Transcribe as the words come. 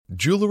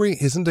Jewelry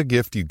isn't a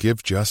gift you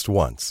give just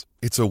once.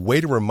 It's a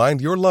way to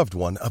remind your loved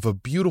one of a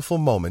beautiful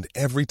moment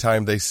every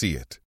time they see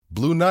it.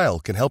 Blue Nile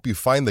can help you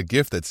find the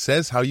gift that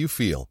says how you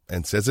feel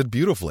and says it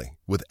beautifully,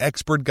 with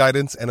expert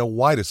guidance and a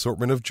wide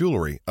assortment of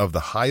jewelry of the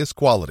highest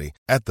quality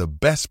at the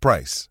best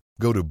price.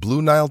 Go to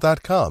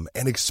BlueNile.com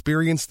and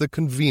experience the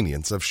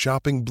convenience of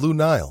shopping Blue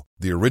Nile,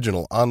 the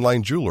original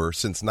online jeweler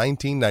since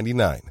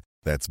 1999.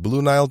 That's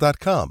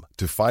BlueNile.com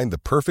to find the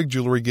perfect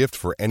jewelry gift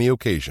for any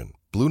occasion.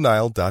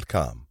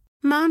 BlueNile.com.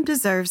 Mom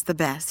deserves the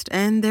best,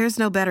 and there's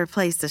no better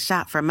place to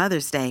shop for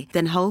Mother's Day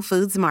than Whole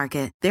Foods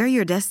Market. They're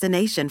your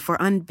destination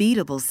for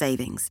unbeatable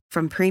savings,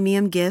 from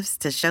premium gifts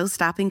to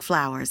show-stopping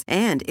flowers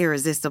and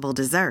irresistible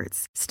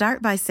desserts.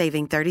 Start by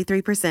saving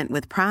 33%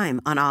 with Prime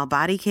on all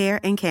body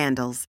care and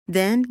candles.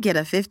 Then get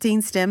a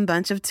 15-stem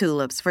bunch of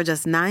tulips for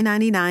just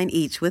 $9.99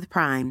 each with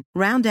Prime.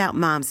 Round out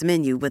Mom's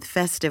menu with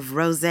festive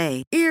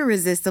rosé,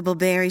 irresistible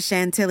berry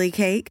chantilly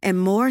cake,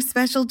 and more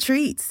special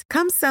treats.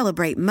 Come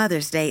celebrate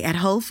Mother's Day at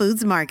Whole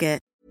Foods Market.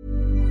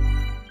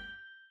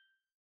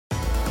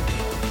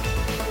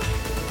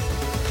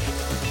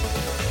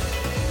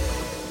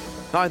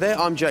 Hi there,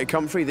 I'm Jake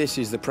Humphrey. This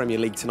is the Premier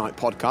League Tonight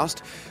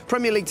podcast.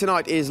 Premier League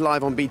Tonight is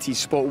live on BT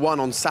Sport 1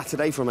 on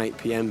Saturday from 8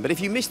 p.m. But if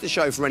you missed the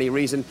show for any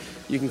reason,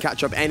 you can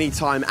catch up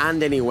anytime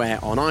and anywhere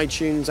on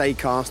iTunes,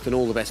 Acast and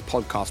all the best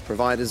podcast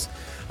providers.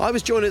 I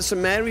was joined at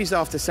St Mary's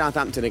after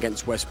Southampton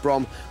against West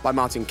Brom by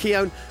Martin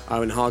Keown,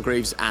 Owen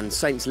Hargreaves and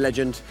Saints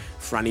legend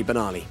Franny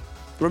Benali.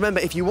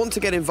 Remember, if you want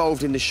to get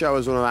involved in the show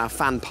as one of our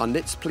fan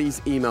pundits,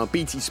 please email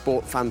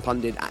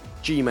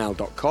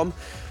btsportfanpundit@gmail.com.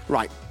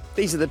 Right.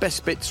 These are the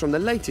best bits from the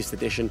latest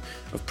edition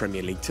of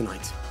Premier League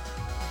Tonight.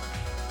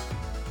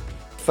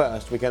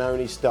 First, we can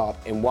only start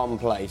in one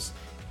place,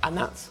 and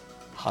that's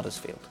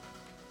Huddersfield.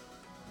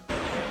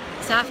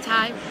 It's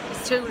half-time,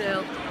 it's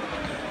 2-0.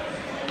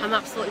 I'm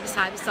absolutely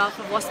beside myself,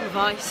 I've lost my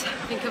voice.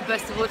 I think I've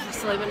burst the blood from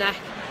still in my neck.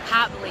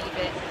 Can't believe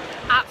it.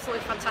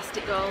 Absolutely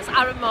fantastic goals.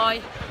 Aaron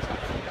Moy,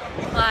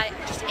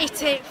 just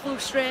hit it, flew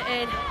straight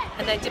in,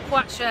 and then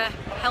Dipoacha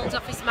held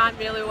off his man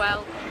really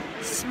well,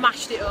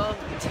 smashed it home,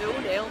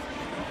 2-0.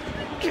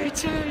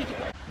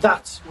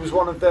 That was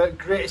one of the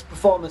greatest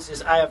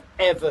performances I have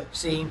ever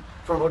seen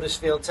from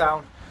Huddersfield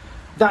Town.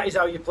 That is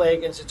how you play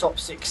against a top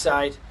six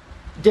side.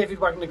 David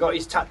Wagner got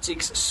his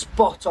tactics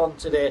spot on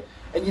today,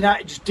 and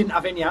United just didn't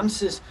have any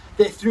answers.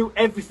 They threw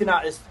everything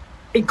at us,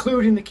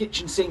 including the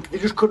kitchen sink. They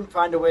just couldn't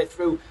find a way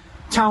through.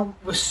 Town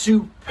was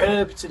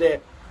superb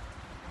today.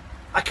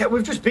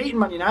 We've just beaten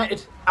Man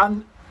United,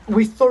 and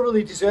we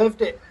thoroughly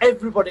deserved it.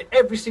 Everybody,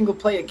 every single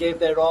player gave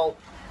their all,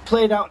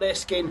 played out their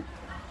skin.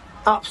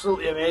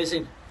 Absolutely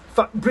amazing. In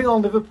fact, bring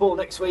on Liverpool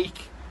next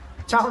week.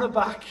 Town are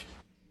back.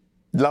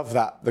 Love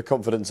that, the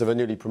confidence of a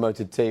newly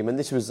promoted team. And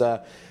this was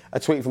a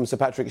tweet from Sir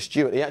Patrick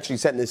Stewart. He actually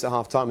sent this at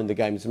half-time in the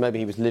game, so maybe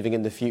he was living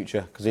in the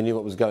future because he knew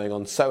what was going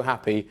on. So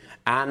happy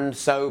and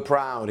so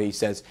proud, he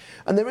says.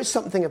 And there is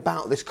something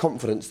about this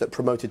confidence that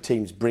promoted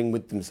teams bring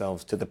with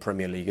themselves to the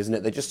Premier League, isn't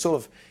it? They just sort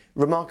of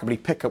remarkably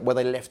pick up where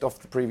they left off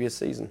the previous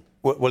season.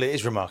 Well, it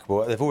is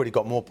remarkable. They've already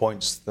got more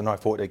points than I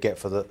thought they'd get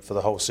for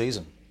the whole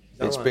season.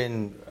 It's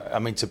been,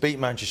 to beat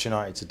Manchester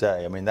United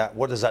today,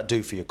 what does that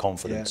do for your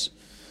confidence? Yeah.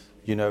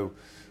 You know,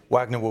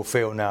 Wagner will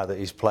feel now that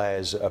his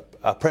players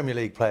are Premier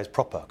League players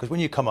proper. Because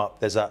when you come up,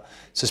 there's that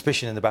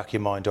suspicion in the back of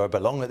your mind, do I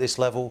belong at this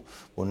level?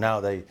 Well,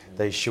 now they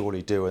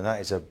surely do, and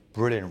that is a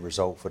brilliant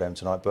result for them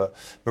tonight. But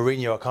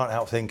Mourinho, I can't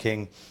help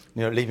thinking,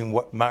 leaving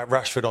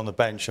Rashford on the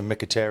bench and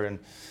Mkhitaryan,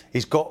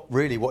 he's got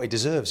really what he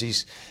deserves.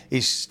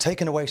 He's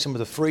taken away some of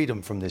the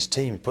freedom from this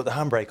team. He put the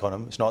handbrake on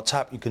them. It's not a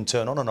tap you can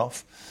turn on and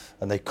off.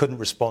 And they couldn't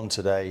respond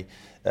today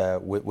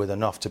with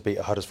enough to beat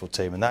a Huddersfield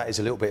team. And that is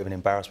a little bit of an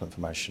embarrassment for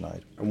Manchester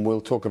United. And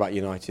we'll talk about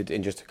United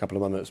in just a couple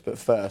of moments. But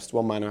first,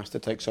 one man who has to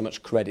take so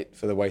much credit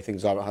for the way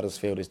things are at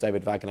Huddersfield is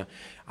David Wagner.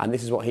 And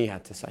this is what he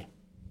had to say.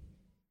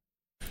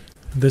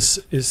 This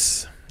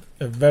is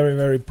a very,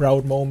 very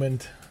proud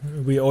moment.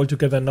 We all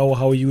together know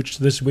how huge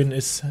this win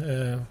is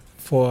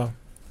for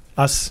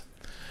us,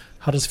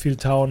 Huddersfield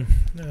Town,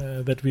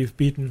 that we've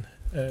beaten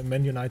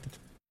Man United.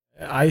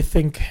 I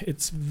think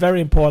it's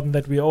very important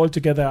that we all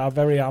together are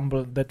very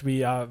humble, that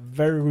we are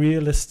very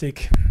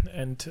realistic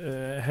and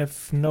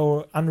have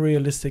no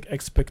unrealistic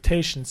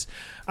expectations.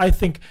 I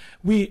think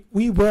we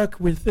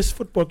work with this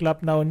football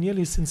club now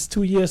nearly since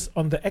 2 years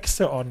on the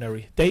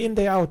extraordinary, day in,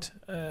 day out,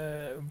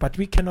 but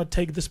we cannot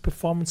take these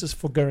performances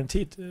for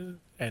guaranteed.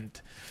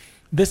 And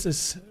this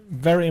is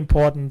very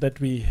important that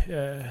we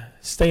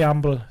stay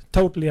humble,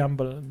 totally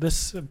humble.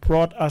 This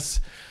brought us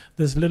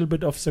this little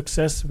bit of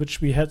success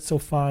which we had so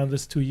far in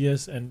these 2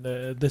 years, and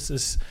this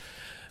is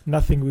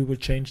nothing we will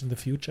change in the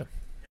future.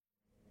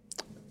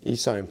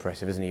 He's so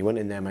impressive, isn't he? He went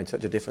in there, made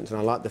such a difference, and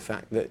I like the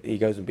fact that he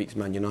goes and beats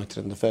Man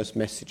United, and the first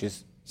message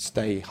is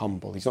stay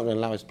humble. He's not going to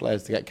allow his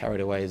players to get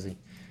carried away, is he?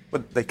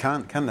 But they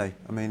can't, can they?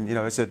 I mean,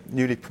 as a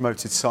newly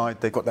promoted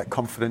side, they've got that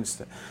confidence,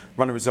 that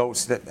run of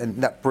results,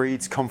 and that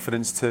breeds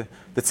confidence to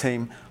the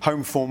team.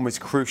 Home form was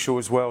crucial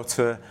as well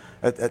to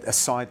a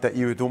side that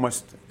you would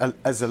almost,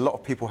 as a lot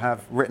of people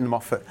have, written them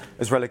off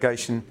as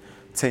relegation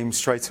team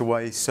straight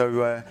away.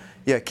 So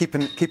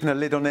keeping a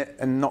lid on it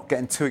and not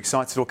getting too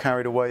excited or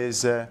carried away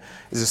is a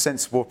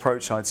sensible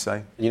approach, I'd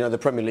say. You know, the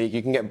Premier League,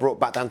 you can get brought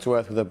back down to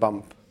earth with a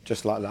bump.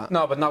 Just like that.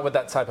 No, but not with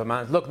that type of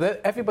man. Look,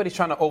 everybody's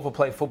trying to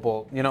overplay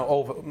football, you know,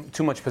 over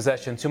too much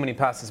possession, too many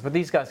passes. But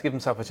these guys give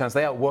themselves a chance.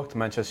 They outworked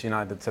Manchester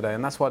United today,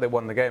 and that's why they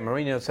won the game.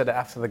 Mourinho said it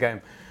after the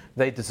game.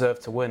 They deserve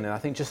to win. And I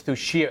think just through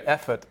sheer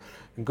effort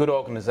and good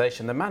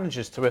organisation, the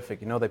manager's terrific.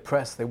 You know, they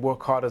press, they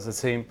work hard as a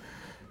team.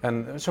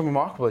 And it's a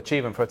remarkable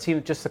achievement for a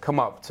team just to come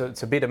up,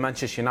 to beat a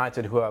Manchester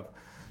United who have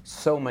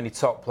so many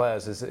top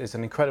players is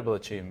an incredible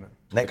achievement.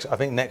 I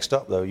think next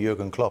up, though,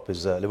 Jurgen Klopp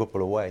is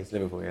Liverpool away. It's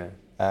Liverpool, yeah.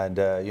 And,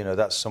 you know,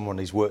 that's someone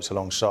he's worked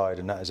alongside,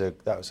 and that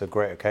was a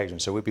great occasion.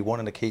 So we'd be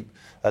wanting to keep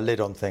a lid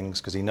on things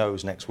because he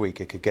knows next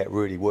week it could get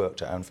really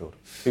worked at Anfield.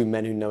 Two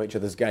men who know each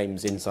other's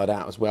games inside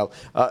out as well.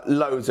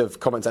 Loads of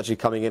comments actually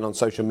coming in on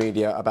social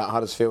media about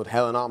Huddersfield.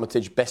 Helen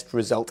Armitage, best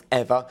result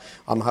ever.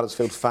 I'm a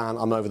Huddersfield fan.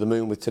 I'm over the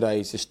moon with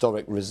today's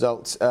historic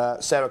results.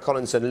 Sarah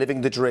Collinson,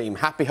 living the dream.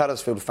 Happy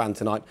Huddersfield fan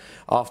tonight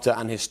after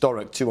an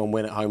historic 2-1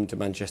 win at home to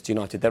Manchester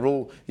United. They're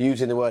all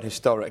using the word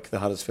historic, the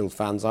Huddersfield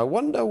fans. I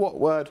wonder what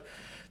word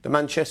the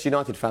Manchester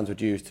United fans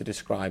would use to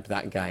describe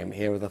that game.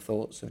 Here are the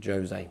thoughts of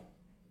Jose.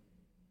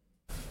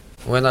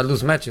 When I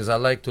lose matches, I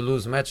like to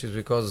lose matches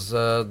because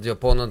the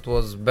opponent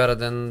was better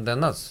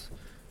than us,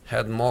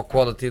 had more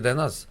quality than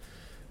us.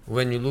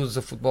 When you lose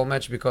a football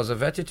match because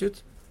of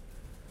attitude,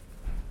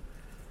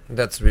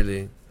 that's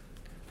really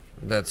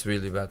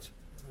bad.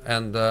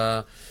 And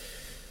I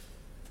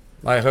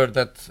heard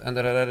that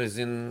Ander Herrera is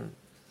in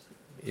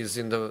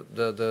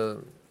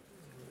the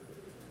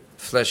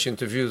flash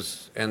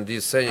interviews, and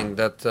he's saying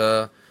that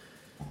the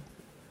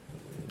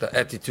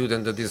attitude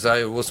and the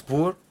desire was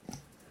poor.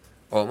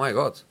 Oh my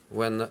God!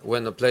 When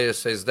a player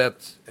says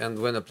that, and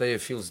when a player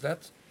feels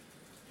that,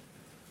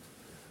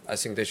 I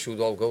think they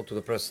should all go to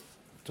the press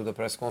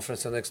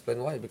conference and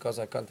explain why. Because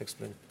I can't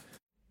explain.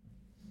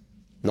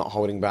 Not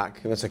holding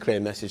back. That's a clear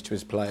message to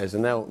his players,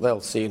 and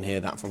they'll see and hear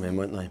that from him,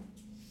 won't they?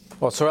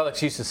 Well, Sir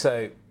Alex used to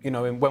say, you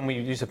know, when we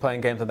used to play in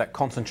games like that,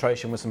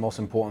 concentration was the most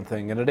important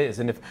thing, and it is.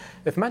 And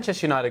if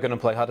Manchester United are going to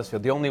play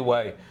Huddersfield, the only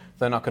way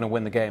they're not going to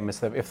win the game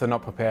is if they're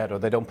not prepared or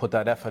they don't put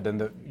that effort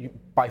in.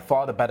 By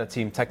far the better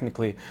team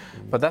technically,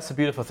 but that's the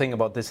beautiful thing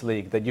about this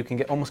league, that you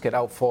can almost get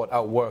outfought,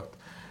 outworked.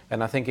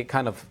 And I think it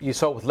kind of, you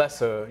saw with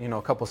Leicester, you know,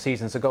 a couple of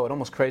seasons ago, it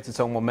almost creates its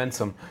own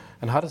momentum.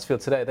 And Huddersfield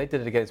today, they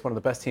did it against one of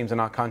the best teams in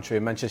our country,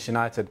 Manchester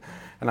United.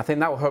 And I think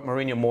that will hurt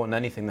Mourinho more than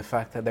anything, the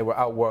fact that they were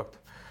outworked.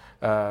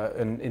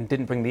 And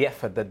didn't bring the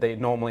effort that they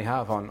normally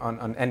have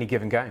on any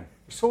given game.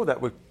 We saw that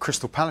with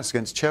Crystal Palace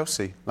against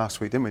Chelsea last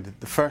week, didn't we?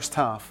 The first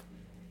half,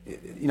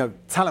 you know,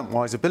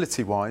 talent-wise,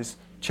 ability-wise,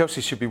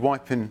 Chelsea should be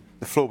wiping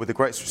the floor with the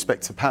greatest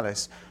respect to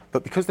Palace.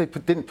 But because they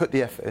didn't put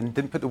the effort in,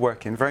 didn't put the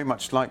work in, very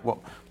much like what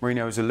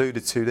Mourinho has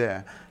alluded to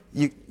there,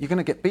 you're going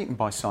to get beaten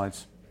by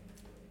sides.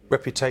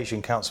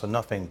 Reputation counts for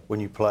nothing when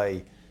you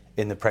play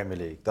in the Premier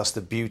League. That's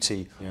the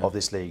beauty of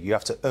this league. You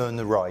have to earn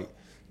the right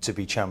to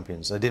be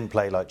champions. They didn't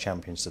play like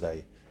champions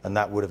today, and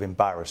that would have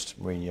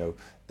embarrassed Mourinho.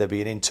 There'd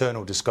be an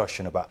internal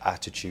discussion about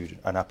attitude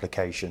and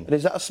application. And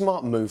is that a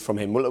smart move from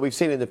him? Well, we've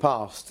seen in the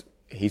past,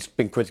 he's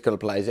been critical of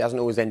players. It hasn't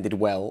always ended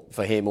well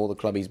for him or the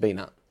club he's been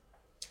at.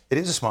 It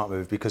is a smart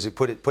move because it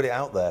put it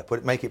out there,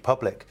 make it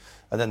public,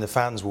 and then the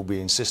fans will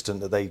be insistent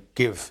that they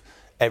give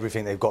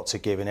everything they've got to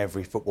give in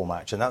every football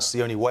match, and that's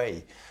the only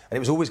way. And it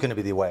was always going to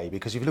be the way,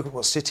 because if you look at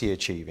what City are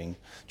achieving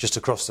just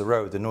across the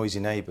road, the noisy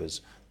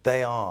neighbours,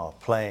 they are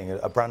playing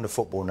a brand of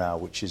football now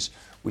which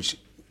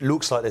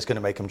looks like it's going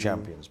to make them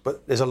champions.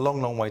 But there's a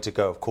long, long way to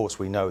go, of course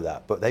we know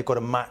that, but they've got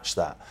to match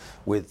that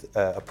with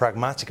a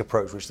pragmatic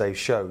approach which they've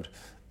showed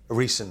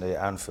recently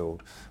at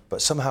Anfield.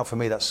 But somehow for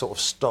me that sort of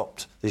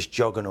stopped this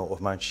juggernaut of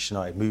Manchester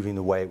United moving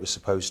the way it was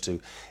supposed to.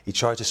 He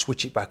tried to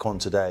switch it back on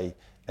today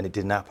and it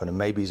didn't happen, and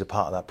maybe he's a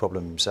part of that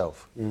problem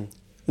himself.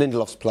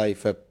 Lindelof's play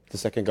for the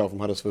second goal from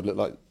Huddersfield looked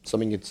like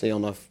something you'd see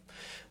on a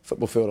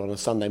football field on a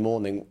Sunday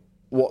morning.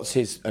 What's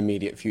his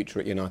immediate future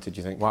at United,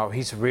 do you think? Wow,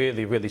 he's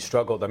really, really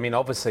struggled. I mean,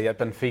 obviously at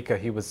Benfica,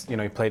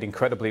 he played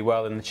incredibly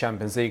well in the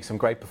Champions League, some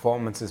great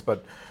performances,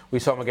 but we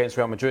saw him against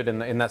Real Madrid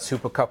in that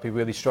Super Cup, he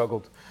really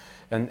struggled.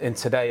 And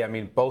today, I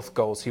mean, both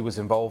goals he was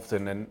involved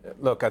in. And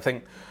look, I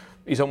think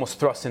he's almost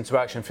thrust into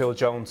action. Phil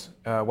Jones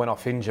went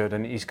off injured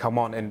and he's come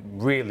on and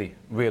really,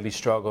 really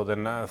struggled.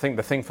 And I think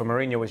the thing for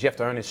Mourinho is you have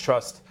to earn his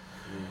trust.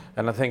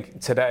 And I think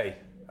today,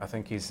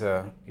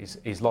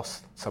 he's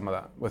lost some of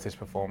that with his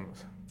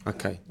performance.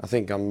 OK, I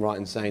think I'm right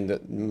in saying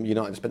that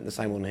United spent the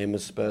same on him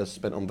as Spurs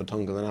spent on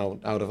Vertonghen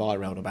and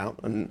Alderweireld about.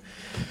 And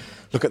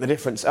look at the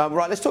difference.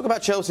 Right, let's talk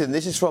about Chelsea. And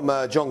this is from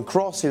John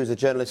Cross, who's a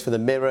journalist for The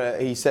Mirror.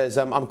 He says,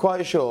 I'm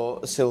quite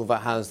sure Silva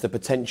has the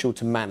potential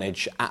to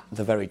manage at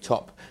the very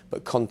top,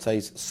 but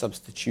Conte's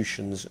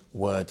substitutions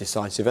were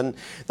decisive. And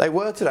they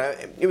were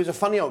today. It was a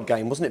funny old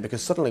game, wasn't it?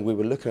 Because suddenly we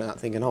were looking at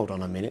that thinking, hold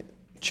on a minute.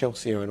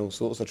 Chelsea are in all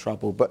sorts of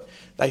trouble, but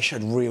they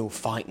showed real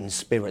fighting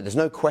spirit. There's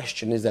no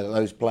question, is there, that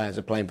those players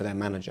are playing for their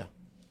manager?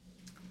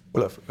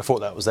 Well, I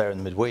thought that was there in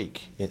the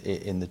midweek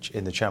in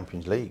the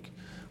Champions League,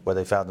 where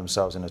they found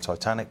themselves in a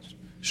titanic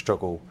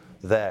struggle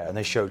there, and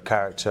they showed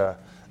character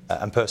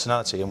and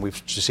personality, and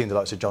we've just seen the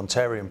likes of John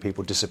Terry and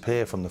people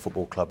disappear from the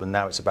football club, and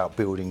now it's about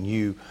building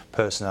new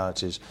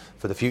personalities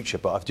for the future.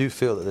 But I do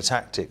feel that the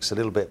tactics a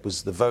little bit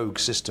was the Vogue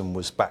system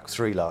was back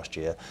three last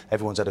year.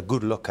 Everyone's had a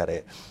good look at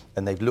it,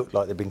 and they've looked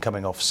like they've been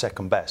coming off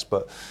second best.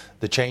 But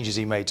the changes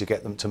he made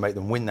to make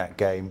them win that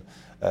game,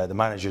 the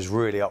manager's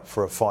really up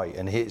for a fight,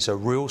 and it's a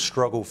real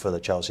struggle for the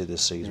Chelsea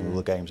this season with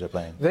all the games they're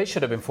playing. They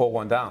should have been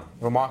 4-1 down,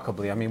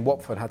 remarkably. I mean,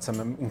 Watford had some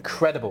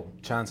incredible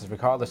chances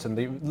regardless, and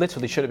they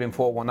literally should have been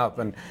 4-1 up.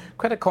 And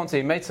credit Conte,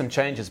 he made some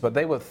changes, but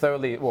they were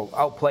thoroughly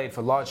outplayed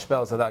for large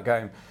spells of that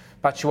game.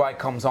 Batshuayi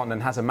comes on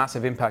and has a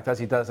massive impact as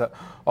he does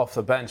off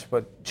the bench.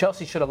 But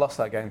Chelsea should have lost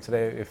that game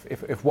today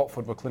if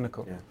Watford were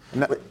clinical.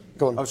 Yeah.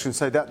 Go on. I was going to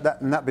say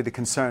that'd be the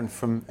concern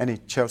from any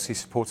Chelsea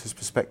supporters'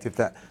 perspective,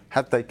 that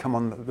had they come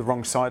on the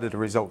wrong side of the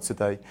result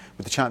today,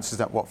 with the chances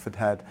that Watford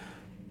had,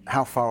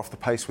 how far off the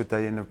pace would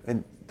they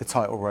in the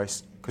title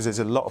race? Because there's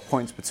a lot of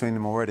points between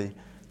them already.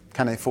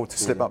 Can they afford to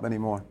slip up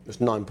anymore?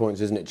 It's 9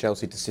 points, isn't it,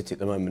 Chelsea to City at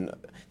the moment?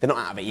 They're not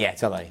out of it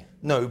yet, are they?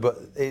 No, but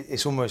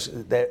it's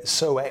almost, they're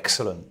so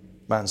excellent,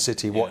 Man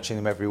City, watching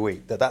them every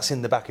week, that's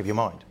in the back of your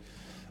mind.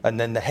 And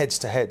then the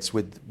heads-to-heads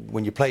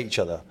when you play each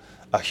other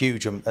are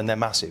huge, and they're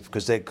massive,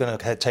 because they're going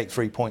to take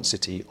 3 points,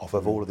 City, off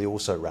of all of the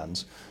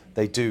also-rans.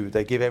 They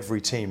give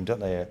every team, don't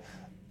they,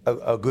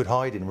 a good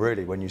hiding,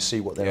 really, when you see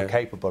what they're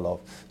capable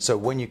of. So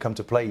when you come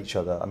to play each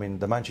other, I mean,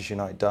 the Manchester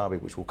United derby,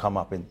 which will come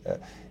up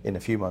in a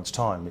few months'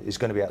 time, is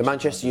going to be... The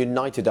Manchester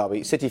United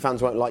derby. City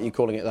fans won't like you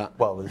calling it that.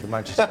 Well, the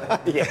Manchester...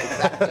 Yeah,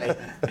 exactly.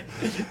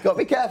 Got to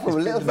be careful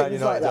with little things Man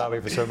United like that.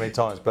 derby for so many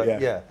times,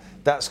 but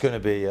that's going to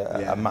be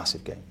a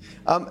massive game.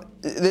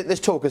 There's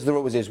talk, as there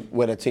always is,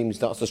 when a team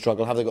starts to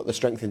struggle. Have they got the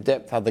strength and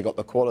depth? Have they got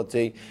the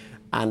quality?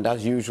 And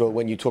as usual,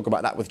 when you talk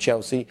about that with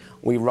Chelsea,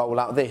 we roll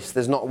out this.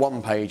 There's not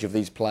one page of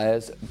these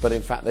players, but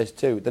in fact there's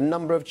two. The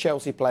number of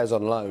Chelsea players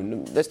on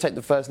loan. Let's take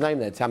the first name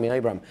there, Tammy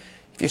Abraham.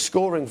 If you're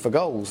scoring for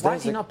goals... Why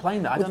is he not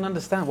playing that? I don't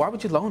understand. Why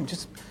would you loan him?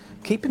 Just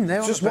keep him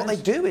there on the bench. It's just what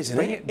they do, isn't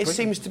it? It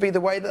seems to be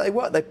the way that they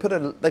work. They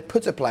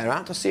put a player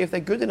out to see if they're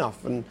good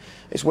enough. And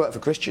it's worked for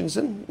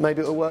Christensen.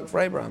 Maybe it'll work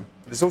for Abraham.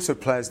 There's also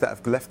players that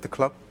have left the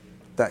club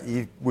that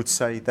you would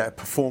say that are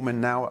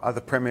performing now at other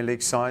Premier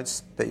League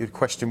sides that you'd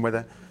question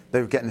whether they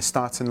were getting a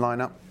starting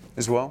lineup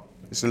as well.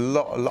 There's a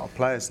lot of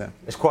players there.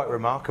 It's quite a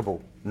remarkable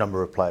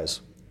number of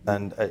players.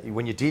 And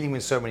when you're dealing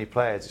with so many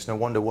players, it's no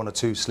wonder one or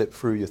two slip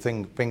through your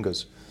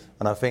fingers.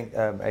 And I think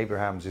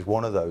Abrahams is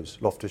one of those.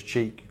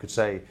 Loftus-Cheek, you could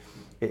say,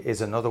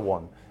 is another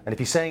one. And if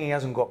he's saying he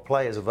hasn't got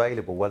players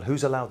available, well,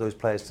 who's allowed those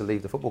players to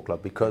leave the football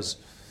club? Because,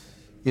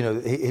 you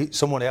know,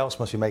 someone else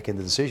must be making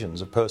the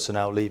decisions of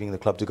personnel leaving the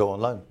club to go on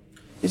loan.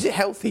 Is it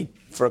healthy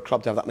for a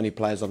club to have that many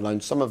players on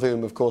loan? Some of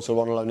whom, of course, are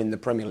on loan in the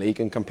Premier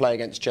League and can play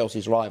against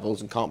Chelsea's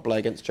rivals and can't play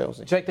against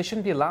Chelsea. Jake, they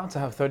shouldn't be allowed to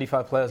have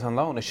 35 players on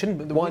loan. It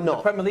shouldn't. Why not?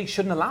 The Premier League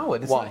shouldn't allow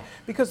it. Why?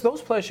 Because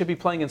those players should be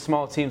playing in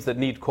small teams that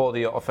need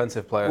quality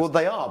offensive players. Well,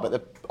 they are, but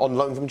they're on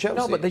loan from Chelsea.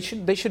 No, but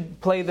they should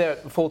play there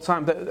full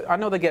time. I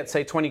know they get,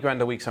 say, 20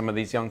 grand a week, some of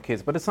these young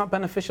kids, but it's not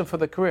beneficial for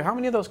their career. How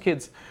many of those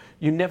kids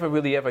you never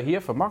really ever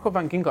hear from? Marco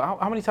van Ginkel,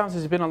 how many times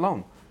has he been on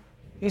loan?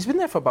 He's been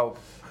there for about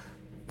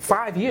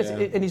 5 years,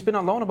 and he's been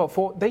on loan about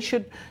 4. They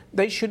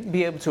should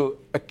be able to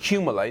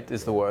accumulate,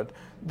 is the word,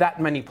 that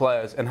many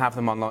players and have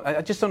them on loan.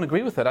 I just don't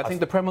agree with it. I think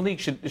the Premier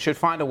League should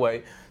find a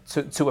way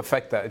to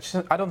affect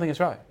that. I don't think it's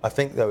right. I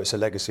think, though, it's a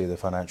legacy of the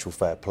financial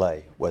fair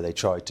play, where they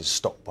tried to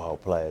stockpile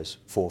players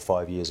 4 or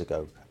 5 years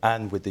ago,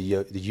 and with the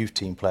youth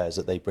team players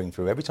that they bring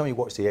through. Every time you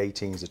watch the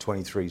 18s, the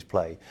 23s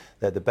play,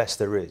 they're the best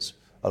there is,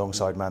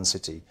 alongside Man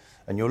City.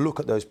 And you'll look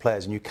at those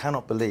players and you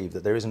cannot believe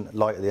that there isn't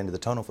light at the end of the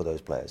tunnel for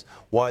those players.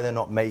 Why they're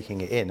not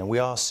making it in. And we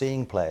are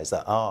seeing players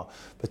that are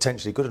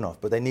potentially good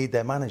enough, but they need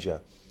their manager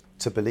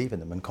to believe in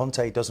them. And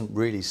Conte doesn't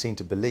really seem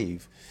to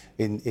believe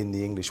in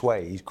the English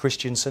way.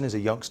 Christensen is a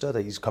youngster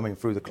that he's coming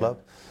through the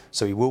club.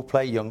 So he will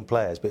play young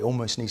players, but it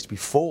almost needs to be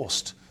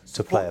forced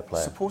to play a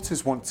player.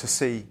 Supporters want to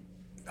see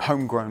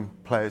homegrown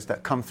players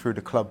that come through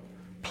the club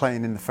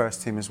playing in the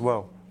first team as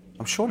well.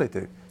 I'm sure they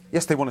do.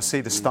 Yes, they want to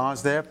see the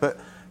stars there, but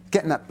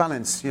getting that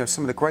balance, you know,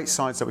 some of the great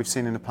sides that we've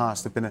seen in the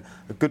past have been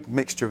a good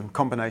mixture and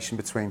combination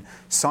between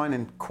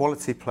signing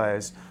quality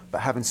players but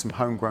having some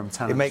homegrown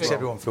talent. It makes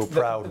everyone feel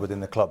proud within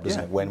the club,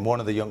 doesn't it? When one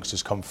of the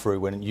youngsters come through,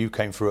 when you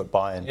came through at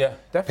Bayern,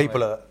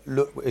 people are,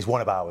 look, is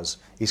one of ours.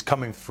 He's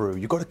coming through.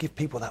 You've got to give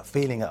people that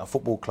feeling at a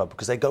football club,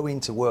 because they go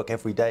into work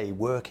every day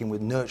working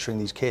with nurturing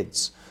these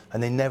kids,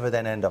 and they never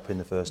then end up in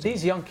the first team.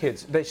 These young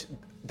kids,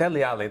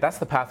 Dele Alli, that's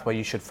the pathway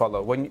you should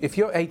follow. If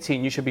you're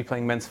 18, you should be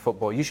playing men's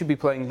football. You should be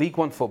playing League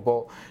One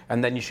football,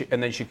 and then you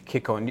should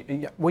kick on.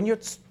 When you're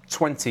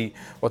 20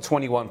 or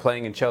 21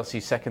 playing in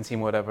Chelsea's second team,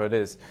 whatever it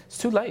is, it's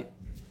too late.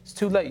 It's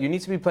too late. You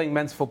need to be playing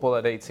men's football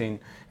at 18.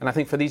 And I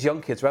think for these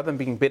young kids, rather than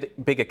being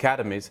big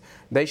academies,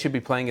 they should be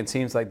playing in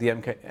teams like the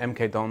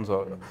MK Dons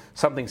or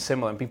something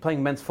similar, and be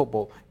playing men's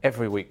football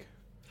every week.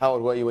 How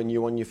old were you when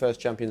you won your first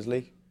Champions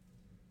League?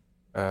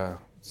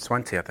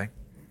 20, I think.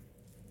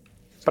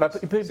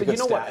 But you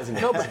know what? Isn't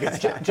it? No,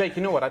 but Jake,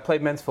 you know what? I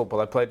played men's football.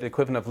 I played the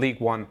equivalent of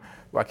League One.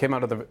 I came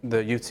out of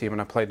the youth team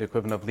and I played the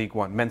equivalent of League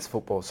One men's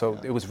football. So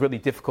it was really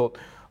difficult,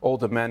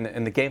 older men,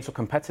 and the games were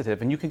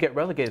competitive, and you can get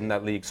relegated in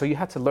that league. So you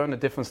had to learn a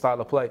different style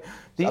of play.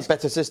 A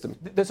better system.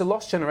 There's a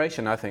lost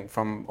generation, I think,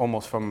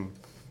 from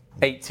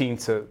 18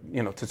 to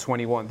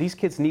 21. These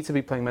kids need to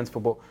be playing men's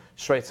football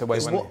straight away.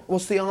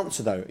 What's the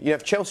answer though? You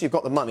have Chelsea have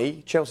got the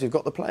money, Chelsea have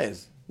got the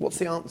players. What's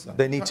the answer?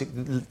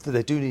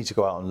 They do need to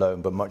go out on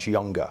loan, but much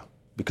younger,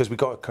 because we've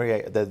got to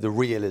create the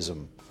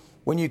realism.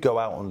 When you go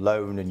out on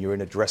loan and you're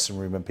in a dressing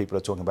room and people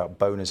are talking about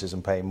bonuses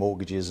and paying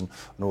mortgages and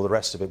all the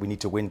rest of it, we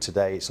need to win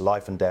today, it's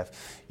life and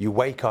death. You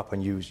wake up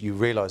and you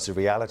realise the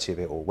reality of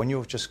it all. When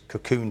you're just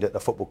cocooned at the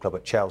football club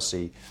at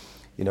Chelsea,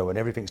 and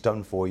everything's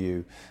done for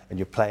you, and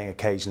you're playing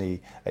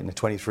occasionally in a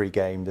 23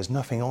 game, there's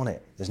nothing on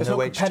it. There's no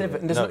edge to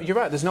it. You're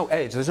right, there's no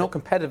edge, there's no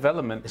competitive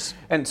element.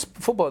 And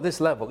football at this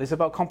level is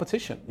about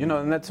competition,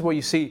 and that's where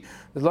you see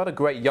there's a lot of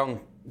great young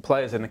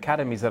players in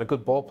academies that are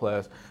good ball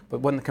players, but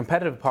when the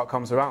competitive part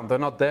comes around, they're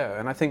not there.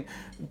 And I think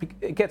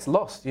it gets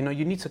lost. You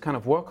need to kind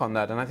of work on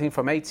that. And I think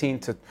from 18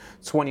 to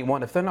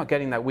 21, if they're not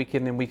getting that week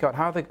in and week out,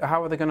 how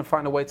are they going to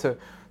find a way to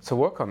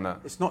work on that?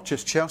 It's not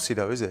just Chelsea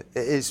though, is it?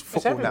 It is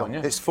football now.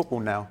 Yeah. It's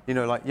football now.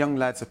 Like young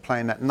lads are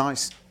playing that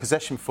nice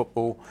possession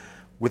football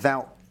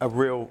without a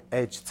real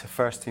edge to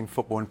first team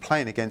football, and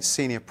playing against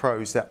senior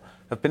pros that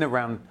have been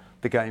around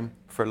the game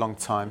for a long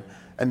time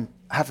and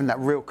having that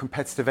real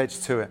competitive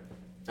edge to it.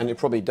 And it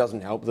probably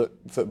doesn't help that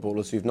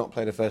footballers who've not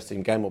played a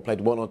first-team game or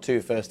played one or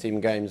two first-team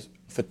games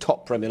for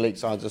top Premier League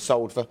sides are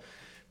sold for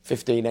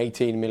 15,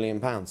 18 million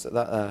pounds.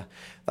 That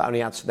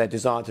only adds to their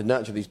desire to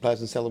nurture these players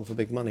and sell them for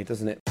big money,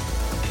 doesn't it?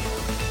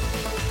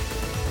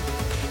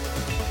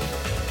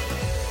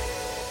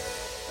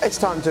 It's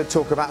time to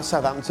talk about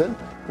Southampton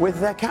with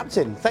their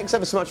captain. Thanks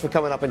ever so much for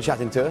coming up and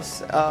chatting to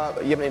us. You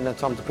haven't even had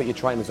time to put your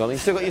trainers on.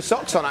 You've still got your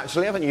socks on,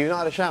 actually, haven't you? You've not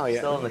had a shower yet.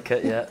 Still in the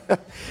kit yet.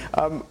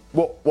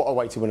 What a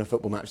way to win a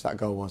football match that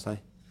goal was, eh?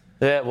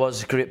 Yeah, it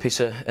was a great piece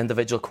of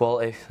individual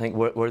quality. I think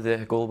worthy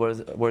of goal,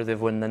 worthy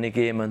of winning any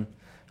game, and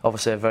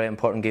obviously a very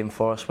important game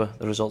for us with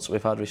the results that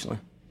we've had recently.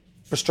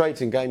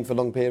 Frustrating game for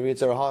long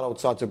periods. They're a hard old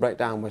side to break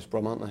down, West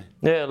Brom, aren't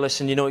they? Yeah,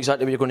 listen, you know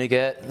exactly what you're going to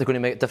get. They're going to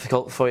make it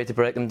difficult for you to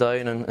break them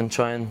down and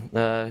try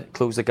and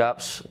close the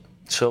gaps.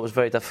 So it was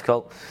very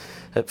difficult.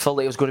 It felt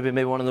like it was going to be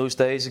maybe one of those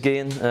days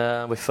again.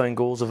 We found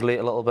goals of late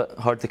a little bit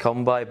hard to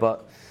come by,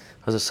 but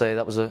as I say,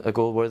 that was a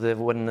goal worthy of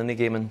winning any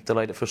game, and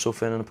delighted for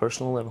Sofiane on a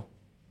personal level.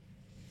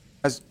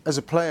 As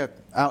a player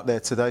out there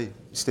today,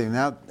 Stephen,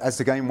 as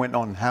the game went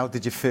on, how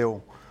did you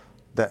feel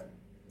that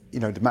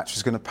the match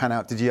was going to pan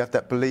out? Did you have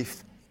that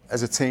belief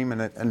as a team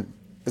and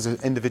as an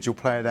individual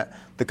player that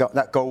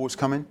that goal was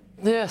coming?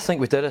 Yeah, I think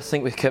we did. I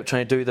think we kept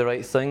trying to do the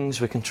right things.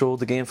 We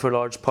controlled the game for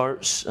large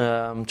parts,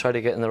 tried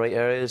to get in the right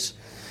areas.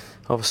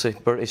 Obviously,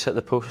 Bertie's hit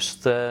the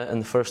post in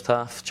the first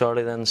half,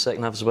 Charlie then in the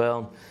second half as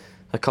well.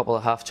 A couple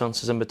of half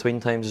chances in between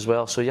times as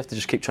well. So you have to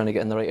just keep trying to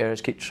get in the right areas,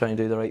 keep trying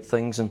to do the right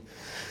things. And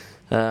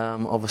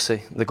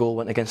obviously, the goal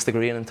went against the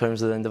grain in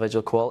terms of the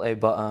individual quality,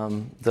 but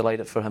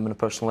delighted for him on a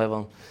personal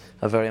level.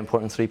 A very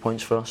important 3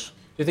 points for us.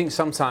 Do you think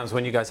sometimes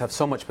when you guys have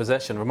so much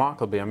possession,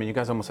 remarkably, I mean, you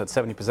guys almost had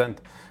 70%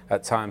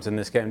 at times in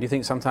this game, do you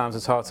think sometimes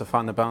it's hard to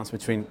find the balance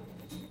between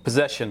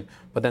possession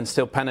but then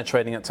still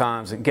penetrating at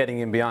times and getting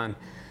in behind?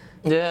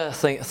 Yeah, I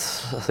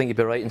think you'd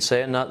be right in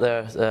saying that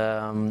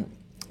there.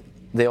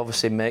 They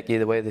obviously make you,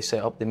 the way they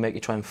set up, they make you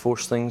try and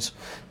force things,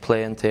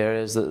 play into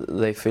areas that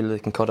they feel they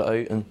can cut it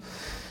out,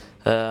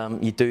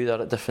 and you do that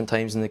at different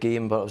times in the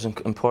game, but it was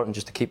important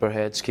just to keep our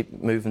heads,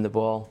 keep moving the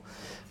ball.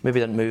 Maybe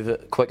didn't move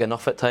it quick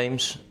enough at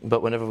times,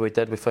 but whenever we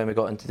did, we found we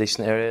got into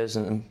decent areas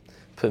and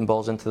putting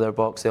balls into their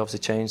box. They obviously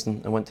changed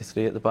and went to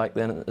 3 at the back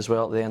then as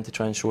well at the end to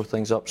try and shore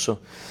things up. So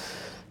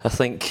I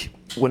think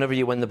whenever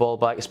you win the ball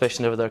back,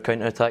 especially over their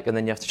counter-attack, and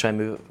then you have to try and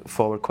move it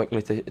forward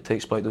quickly to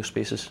exploit those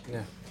spaces.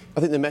 Yeah. I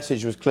think the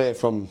message was clear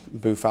from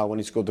Boufal when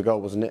he scored the goal,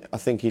 wasn't it? I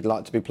think he'd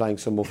like to be playing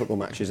some more football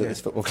matches at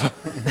this football club.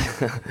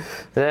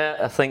 Yeah,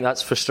 I think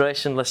that's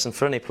frustration. Listen,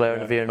 for any player,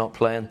 if you're not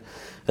playing,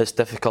 it's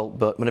difficult,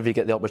 but whenever you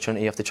get the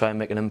opportunity, you have to try and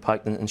make an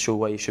impact and show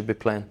why you should be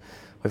playing.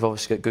 We've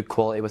obviously got good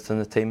quality within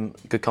the team,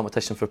 good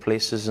competition for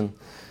places, and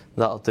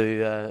that'll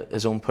do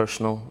his own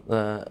personal,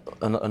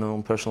 on an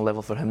own personal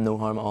level for him, no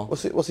harm at all.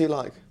 What's he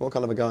like? What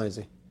kind of a guy is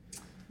he?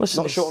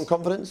 Listen, not short on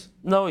confidence?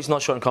 No, he's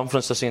not short on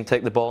confidence. He can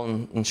take the ball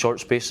in short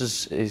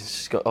spaces.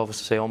 He's got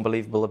obviously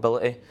unbelievable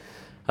ability.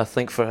 I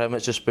think for him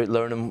it's just about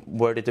learning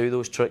where to do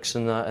those tricks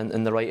in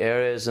the right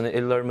areas, and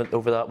he'll learn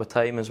over that with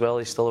time as well.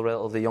 He's still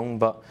relatively young,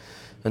 but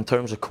in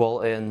terms of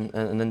quality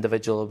and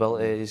individual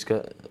ability, he's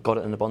got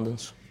it in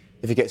abundance.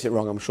 If he gets it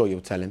wrong, I'm sure you'll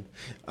tell him.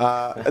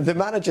 The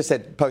manager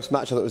said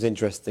post-match, I thought it was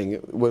interesting,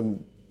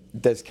 when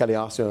Des Kelly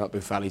asked him about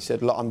Boufal, he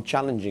said, look, I'm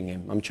challenging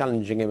him and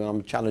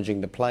I'm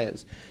challenging the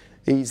players.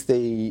 He's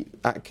the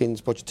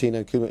Atkins,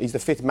 Pochettino, Koeman, he's the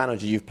 5th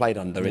manager you've played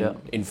under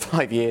in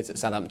 5 years at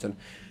Southampton.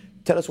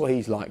 Tell us what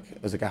he's like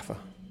as a gaffer.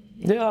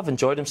 Yeah, I've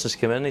enjoyed him since he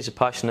came in. He's a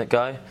passionate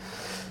guy.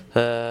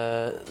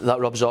 That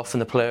rubs off on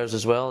the players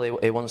as well.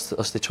 He wants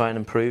us to try and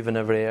improve in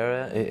every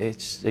area.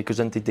 It goes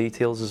into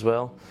details as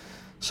well.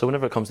 So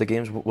whenever it comes to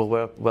games,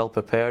 we're well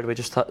prepared. We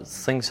just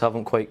things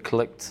haven't quite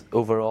clicked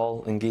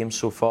overall in games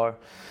so far.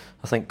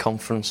 I think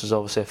conference is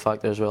obviously a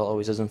factor as well. It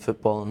always is in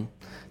football. And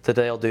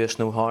today will do us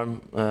no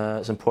harm.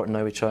 It's important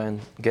now we try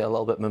and get a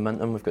little bit of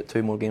momentum. We've got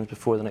 2 more games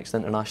before the next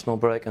international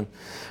break, and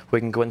we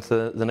can go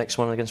into the next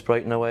one against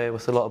Brighton away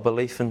with a lot of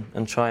belief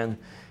and try and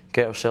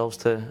get ourselves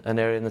to an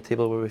area in the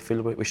table where we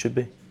feel we should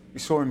be. We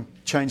saw him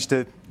change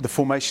the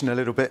formation a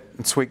little bit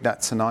and tweak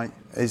that tonight.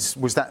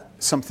 Was that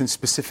something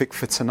specific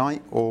for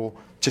tonight, or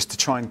just to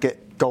try and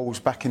get goals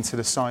back into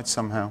the side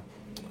somehow?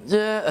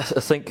 Yeah,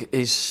 I think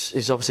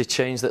he's obviously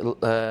changed it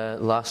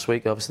last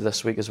week, obviously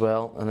this week as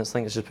well, and I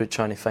think it's just about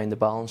trying to find the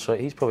balance right.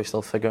 He's probably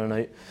still figuring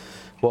out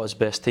what his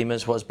best team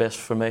is, what his best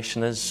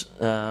formation is.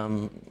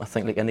 I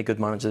think like any good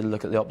manager, they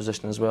look at the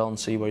opposition as well and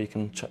see where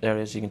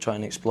areas you can try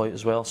and exploit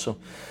as well. So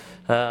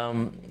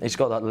he's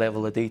got that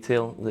level of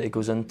detail that he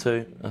goes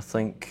into. I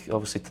think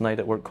obviously tonight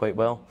it worked quite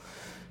well,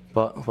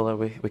 but whether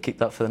we keep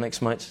that for the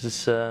next match,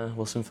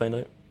 we'll soon find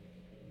out.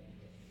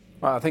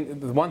 Well, I think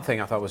the one thing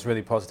I thought was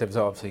really positive is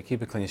obviously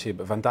keep a clean sheet,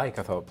 but Van Dijk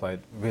I thought played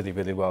really,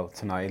 really well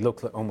tonight. He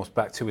looked almost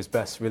back to his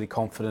best, really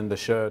confident,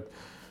 assured,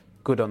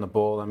 good on the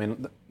ball. I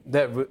mean,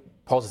 they're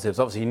positives.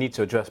 Obviously, you need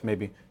to address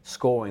maybe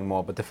scoring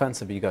more, but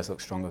defensively, you guys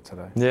look stronger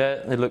today. Yeah,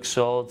 they look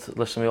solid.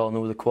 Listen, we all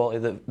know the quality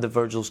that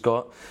Virgil's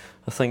got.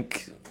 I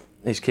think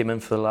he's came in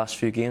for the last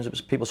few games.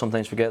 People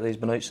sometimes forget that he's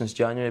been out since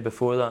January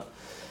before that.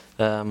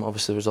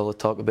 Obviously, there was all the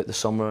talk about the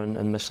summer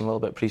and missing a little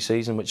bit of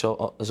pre-season, which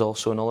is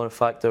also another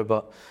factor,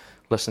 but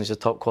listen, he's a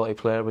top quality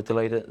player. We're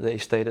delighted that he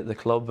stayed at the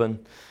club, and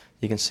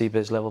you can see by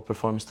his level of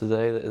performance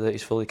today that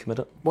he's fully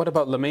committed. What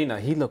about Lamina?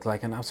 He looked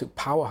like an absolute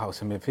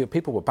powerhouse in midfield.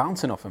 People were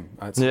bouncing off him.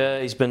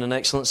 Yeah, he's been an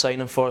excellent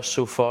signing for us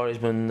so far. He's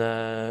been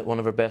one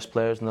of our best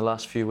players in the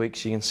last few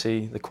weeks. You can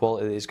see the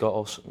quality that he's got.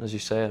 Also, as you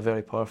say, a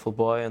very powerful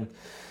boy,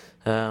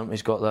 and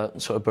he's got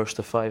that sort of burst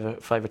of 5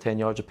 or 10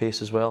 yards of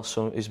pace as well.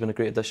 So he's been a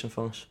great addition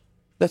for us.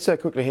 Let's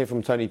quickly hear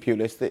from Tony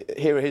Pulis.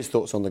 Here are his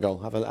thoughts on the goal.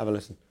 Have a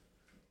listen.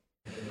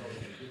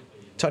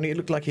 Tony, it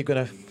looked like you're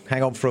going to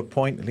hang on for a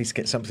point, at least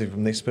get something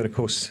from this, but of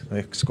course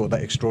they scored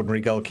that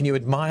extraordinary goal. Can you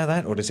admire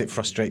that, or does it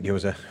frustrate you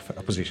as a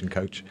opposition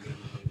coach?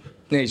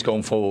 He's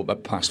gone for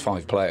past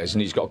 5 players,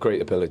 and he's got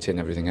great ability and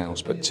everything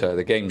else, but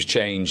the game's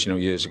changed.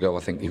 Years ago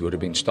I think he would have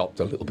been stopped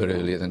a little bit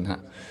earlier than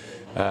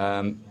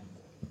that.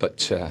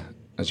 But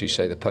as you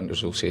say, the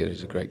punters will see it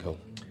as a great goal.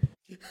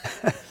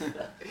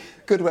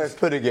 Good way of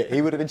putting it.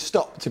 He would have been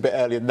stopped a bit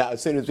earlier than that.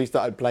 As soon as we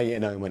started playing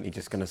it at home, weren't you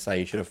just going to say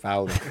you should have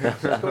fouled him?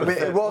 I mean,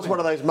 it was one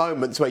of those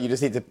moments where you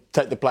just need to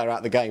take the player out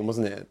of the game,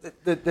 wasn't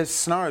it? There's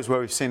scenarios where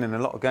we've seen in a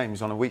lot of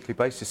games on a weekly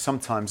basis,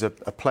 sometimes a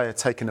player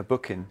taking a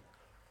booking,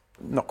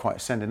 not quite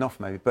sending off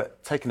maybe,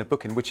 but taking a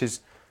booking, which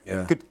is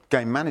good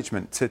game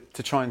management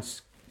to try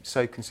and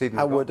save conceding.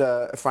 How would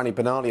Franny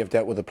Benali have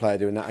dealt with a player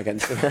doing that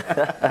against him?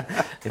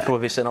 He'd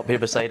probably be sitting up here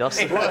beside us.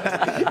 He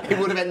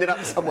would have ended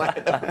up somewhere.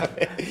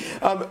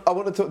 I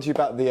want to talk to you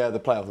about the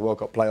playoff, the World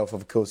Cup playoff.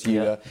 Of course,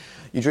 you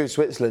drew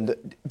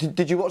Switzerland.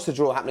 Did you watch the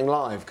draw happening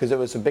live? Because there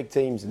were some big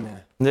teams in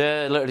there.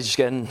 Yeah, literally just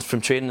getting from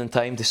training in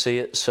time to see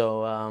it.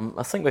 So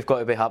I think we've got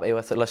to be happy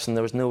with it. Listen,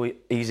 there was no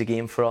easy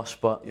game for us,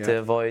 but to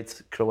avoid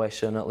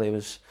Croatia and Italy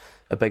was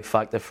a big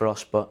factor for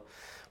us. But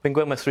we've been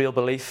going with real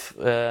belief.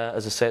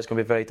 As I say, it's going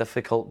to be very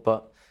difficult,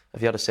 but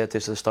if you had said to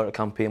us at the start of the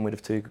campaign we'd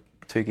have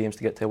two games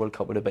to get to a World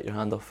Cup, we'd have bit your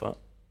hand off that.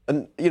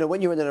 And,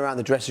 when you're in and around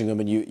the dressing room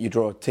and you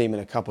draw a team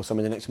in a cup or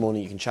something, the next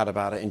morning you can chat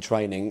about it in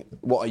training.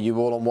 What, are you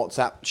all on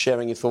WhatsApp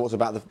sharing your thoughts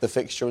about the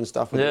fixture and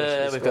stuff?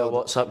 Yeah, we've got a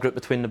WhatsApp group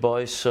between the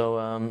boys, so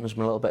there's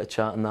been a little bit of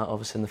chat and that,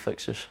 obviously, in the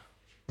fixtures.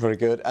 Very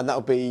good. And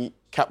that'll be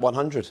Cap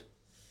 100?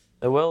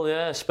 It will,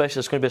 yeah. Especially,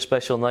 it's going to be a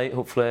special night.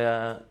 Hopefully,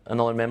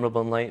 another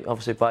memorable night.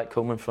 Obviously, back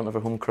home in front of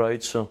our home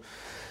crowd. So,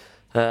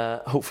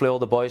 hopefully, all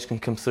the boys can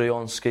come through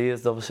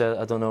unscathed. Obviously,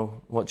 I don't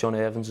know what Johnny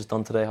Evans has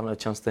done today. I haven't had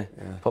a chance to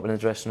pop in the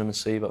dressing room and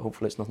see, but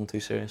hopefully, it's nothing too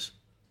serious.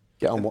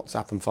 Get on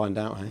WhatsApp and find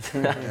out,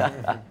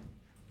 hey?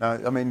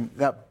 I mean,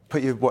 that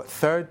put you,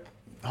 third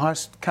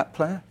highest cap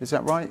player? Is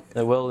that right?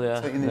 It will,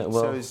 yeah. It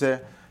will. So, is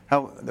there.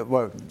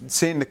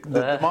 Seeing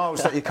the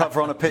miles that you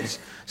cover on a pitch,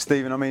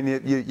 Stephen, I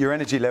mean, your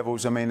energy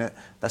levels, I mean,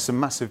 that's a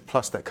massive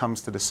plus that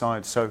comes to the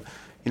side. So,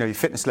 your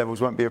fitness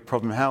levels won't be a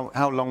problem.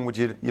 How long would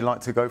you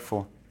like to go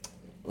for?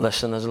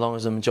 Listen, as long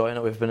as I'm enjoying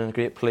it, we've been in a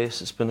great place.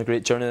 It's been a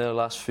great journey the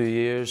last few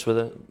years with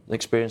the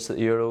experience at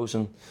the Euros,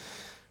 and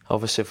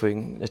obviously if we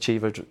can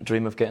achieve our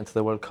dream of getting to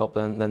the World Cup,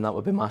 then that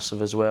would be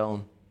massive as well.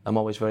 And I'm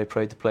always very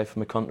proud to play for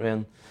my country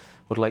and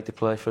would like to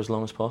play for as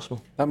long as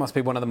possible. That must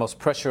be one of the most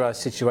pressurised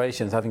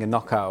situations, having a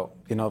knockout,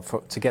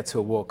 to get to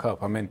a World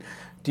Cup. I mean,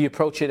 do you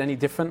approach it any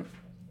different?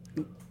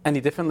 any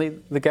differently,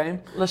 the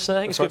game? Listen,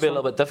 I think it's going to be a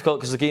little bit difficult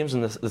because the game's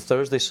on the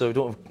Thursday, so we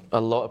don't have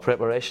a lot of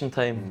preparation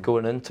time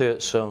going into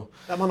it. So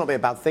that might not be a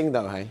bad thing,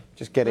 though, hey?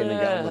 Just get in and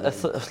get on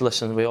with it.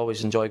 Listen, we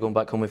always enjoy going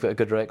back home. We've got a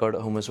good record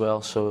at home as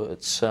well, so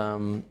it's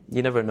you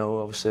never know.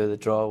 Obviously, the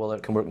draw, whether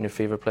it can work in your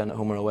favour playing at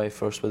home or away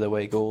first with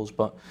away goals.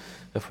 But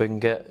if we can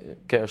get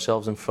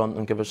ourselves in front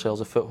and give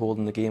ourselves a foothold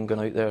in the game,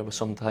 going out there with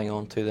something to hang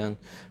on to, then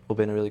we'll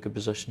be in a really good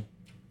position.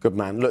 Good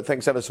man. Look,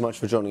 thanks ever so much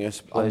for joining us.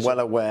 Pleasure. I'm well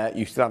aware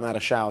you still haven't had a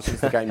shower since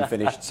the game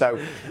finished, so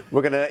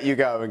we're going to let you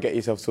go and get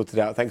yourself sorted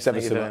out. Thanks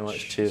ever so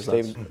much. Cheers,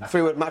 Steve.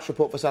 3-word match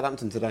report for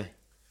Southampton today.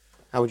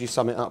 How would you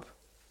sum it up?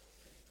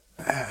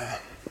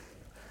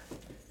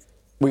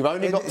 We've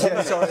only got 10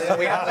 minutes. Sorry,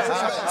 we have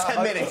got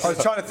 10 minutes. I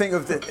was trying to think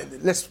of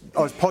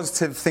I was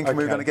positive, thinking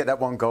we were going to get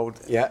that one goal.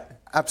 Yeah.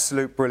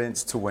 Absolute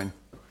brilliance to win.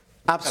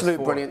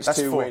 Absolute brilliance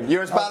to win.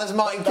 You're as bad as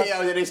Martin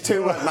Keown in his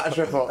 2-word match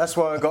report. That's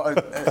why I got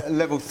a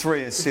level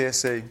 3 in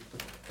CSE.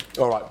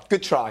 All right,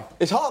 good try.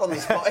 It's hard on the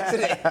spot, isn't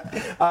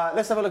it?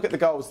 Let's have a look at the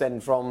goals then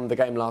from the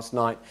game last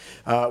night,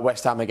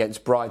 West Ham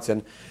against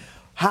Brighton.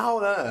 How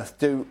on earth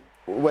do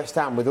West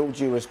Ham, with all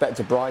due respect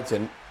to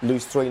Brighton,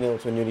 lose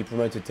 3-0 to a newly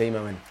promoted team,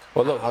 Owen?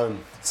 Well, look,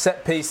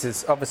 set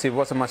pieces, obviously it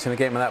wasn't much in the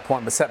game at that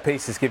point, but set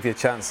pieces give you a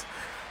chance.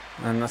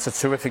 And that's a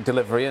terrific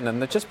delivery in, and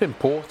they've just been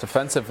poor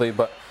defensively,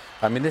 but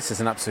I mean, this is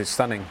an absolute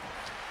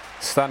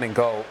stunning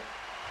goal.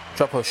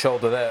 Drop her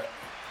shoulder there.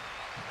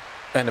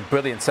 And a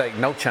brilliant take.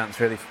 No chance,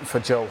 really,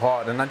 for Joe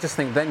Hart. And I just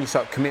think then you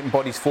start committing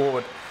bodies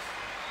forward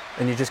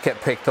and you just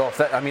get picked off.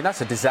 That's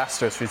a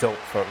disastrous result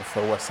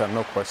for West Ham,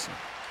 no question.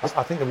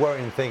 I think the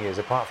worrying thing is,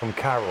 apart from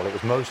Carroll, it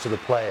was most of the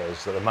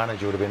players that the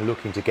manager would have been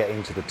looking to get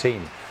into the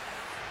team.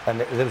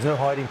 And there was no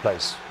hiding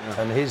place.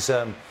 Yeah. And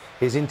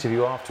his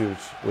interview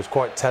afterwards was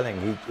quite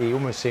telling. He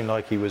almost seemed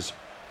like he was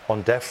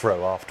on death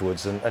row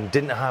afterwards and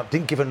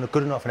didn't give a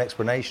good enough an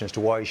explanation as to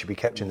why he should be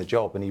kept in the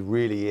job, and he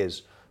really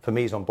is. For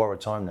me, he's on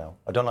borrowed time now.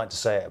 I don't like to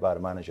say it about a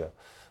manager,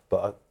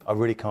 but I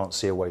really can't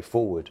see a way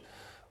forward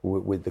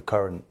with the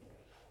current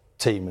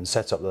team and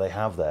setup that they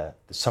have there.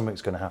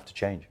 Something's going to have to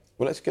change.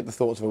 Well, let's get the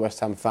thoughts of a West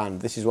Ham fan.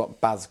 This is what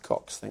Baz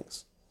Cox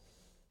thinks.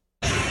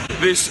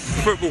 This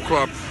football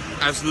club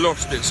has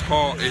lost its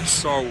heart, its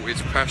soul,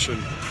 its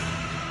passion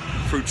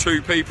through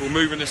two people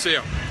moving us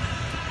here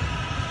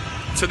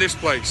to this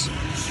place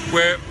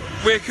where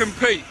we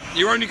compete.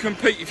 You only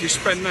compete if you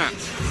spend that.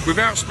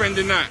 Without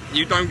spending that,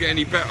 you don't get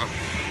any better.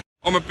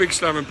 I'm a big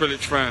Slaven Bilic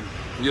fan.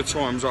 Your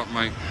time's up,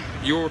 mate.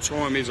 Your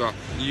time is up.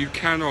 You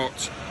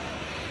cannot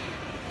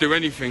do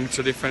anything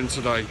to defend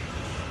today.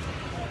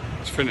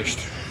 It's finished.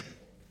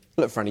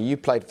 Look, Franny, you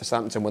played for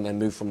Southampton when they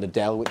moved from the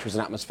Dell, which was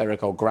an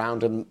atmospheric old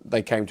ground, and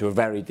they came to a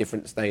very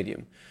different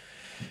stadium.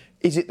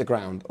 Is it the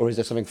ground, or is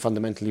there something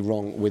fundamentally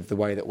wrong with the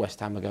way that West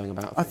Ham are going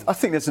about things? I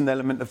think there's an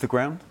element of the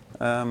ground.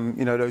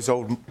 Those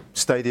old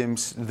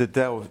stadiums, the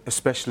Dell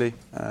especially,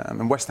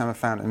 and West Ham are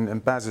fan,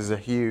 and Baz is a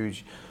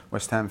huge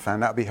West Ham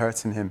fan. That would be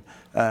hurting him.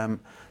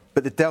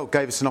 But the Dell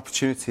gave us an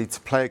opportunity to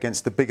play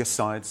against the bigger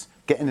sides,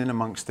 getting in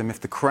amongst them. If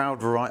the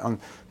crowd were right on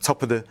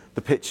top of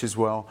the pitch as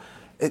well,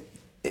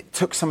 it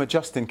took some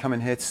adjusting coming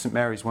here to St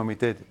Mary's when we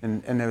did,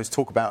 and there was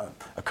talk about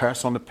a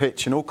curse on the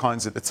pitch and all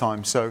kinds at the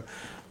time. So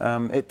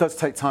it does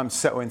take time to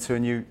settle into a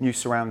new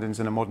surroundings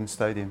in a modern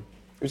stadium.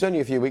 It was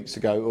only a few weeks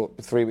ago,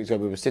 or 3 weeks ago,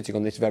 we were sitting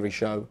on this very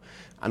show,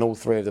 and all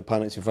three of the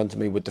opponents in front of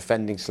me were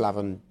defending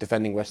Slaven,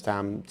 defending West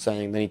Ham,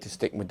 saying they need to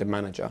stick with the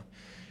manager.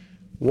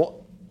 What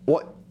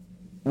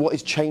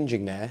is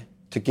changing there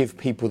to give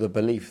people the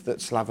belief that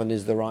Slaven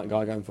is the right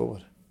guy going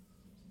forward?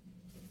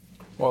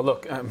 Well,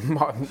 look,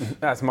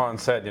 as Martin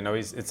said,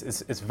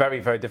 it's very,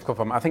 very difficult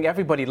for him. I think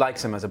everybody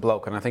likes him as a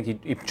bloke, and I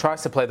think he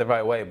tries to play the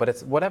right way. But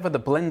it's whatever the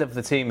blend of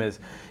the team is,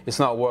 it's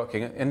not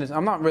working. And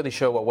I'm not really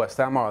sure what West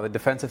Ham are, the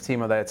defensive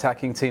team or the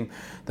attacking team.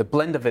 The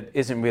blend of it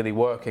isn't really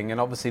working. And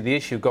obviously, the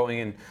issue going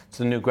into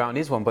the new ground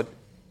is one. But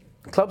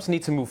clubs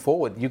need to move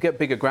forward. You get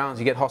bigger grounds,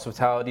 you get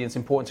hospitality. It's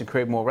important to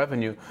create more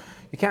revenue.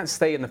 You can't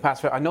stay in the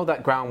past. I know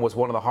that ground was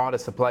one of the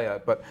hardest to play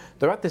at, but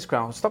they're at this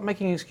ground. Stop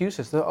making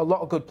excuses. There are a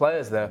lot of good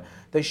players there.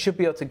 They should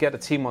be able to get a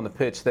team on the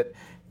pitch that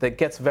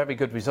gets very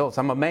good results.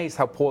 I'm amazed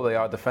how poor they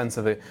are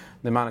defensively,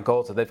 the amount of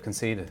goals that they've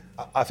conceded.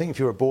 I think if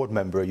you're a board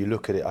member, you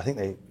look at it, I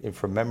think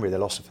from memory, they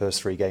lost the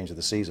first 3 games of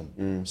the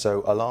season.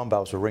 So alarm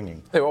bells were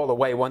ringing. They were all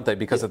away, weren't they,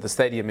 because of the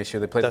stadium issue?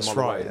 They played them all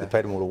away. That's right, they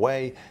played them all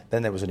away.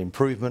 Then there was an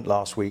improvement.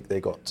 Last week they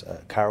got,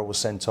 Carroll was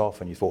sent off,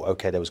 and you thought,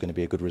 OK, there was going to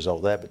be a good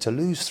result there. But to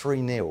lose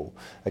 3-0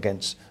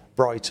 against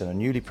Brighton, a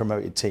newly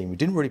promoted team who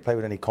didn't really play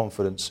with any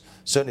confidence,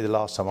 certainly the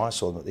last time I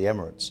saw them at the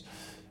Emirates,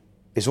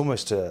 is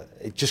almost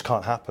it just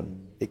can't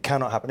happen. It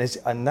cannot happen,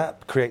 and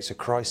that creates a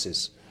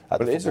crisis.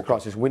 Well, it is a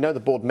crisis. We know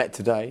the board met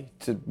today,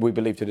 we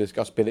believe, to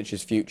discuss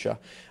Bilic's future.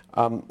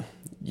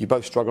 You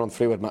both struggle on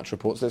 3-word match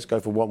reports. Let's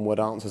go for 1-word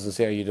answers and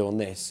see how you do on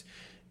this.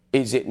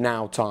 Is it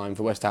now time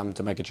for West Ham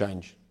to make a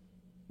change?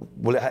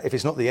 Well, if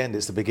it's not the end,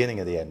 it's the beginning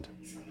of the end.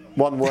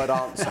 1-word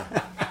answer.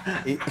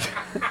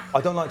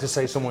 I don't like to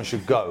say someone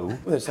should go.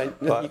 Well,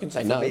 you can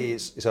say no. For me,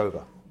 it's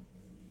over.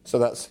 So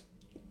that's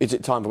is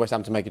it time for West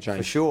Ham to make a change?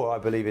 For sure, I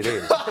believe it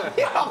is.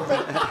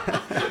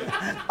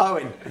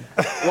 Owen,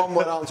 one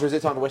word answer, is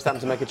it time for West Ham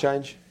to make a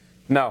change?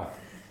 No.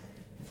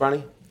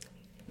 Franny?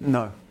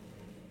 No.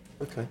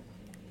 Okay,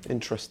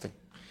 interesting.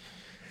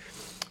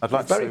 I'd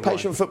like very to say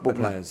patient why, football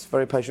but no. players,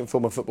 very patient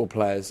former football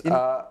players.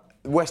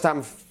 West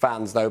Ham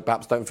fans, though,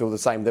 perhaps don't feel the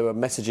same. There were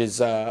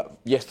messages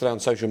yesterday on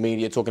social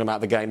media talking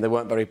about the game. They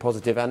weren't very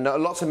positive, and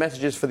lots of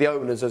messages for the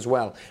owners as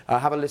well.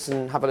 Have a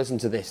listen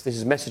to this. This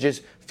is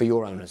messages for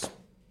your owners.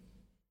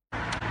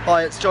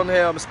 Hi, it's John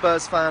here. I'm a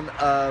Spurs fan.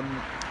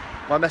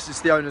 My message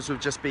to the owners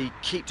would just be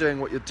keep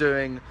doing what you're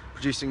doing,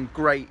 producing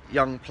great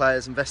young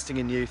players, investing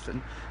in youth,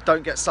 and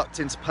don't get sucked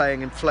into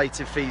paying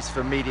inflated fees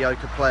for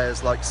mediocre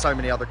players like so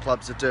many other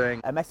clubs are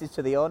doing. A message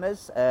to the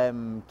owners,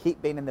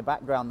 keep being in the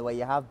background the way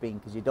you have been,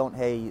 because you don't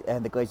hear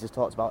the Glazers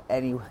talks about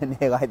anywhere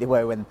near like they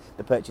were when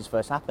the purchase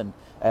first happened.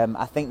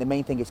 I think the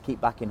main thing is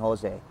keep backing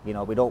Jose. You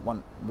know, we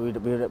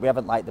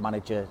haven't liked the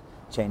manager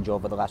change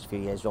over the last few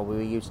years. Well, we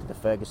were used to the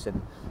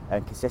Ferguson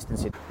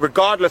consistency.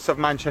 Regardless of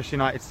Manchester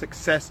United's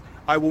success,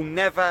 I will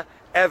never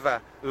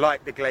ever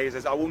like the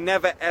Glazers. I will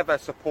never ever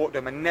support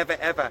them and never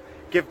ever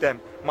give them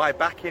my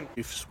backing.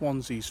 If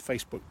Swansea's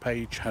Facebook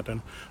page had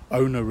an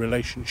owner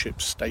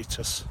relationship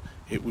status,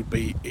 it would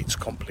be it's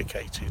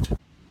complicated.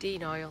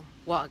 Dean Oil,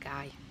 what a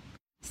guy.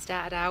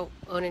 Started out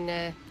owning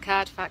a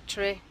card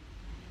factory,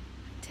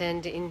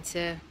 turned it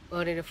into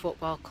owning a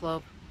football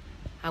club,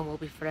 and we'll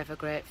be forever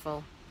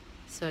grateful.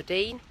 So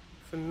Dean,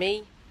 from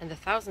me and the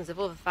thousands of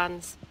other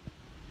fans,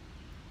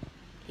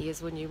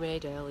 here's one you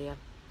made earlier.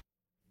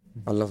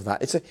 I love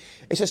that.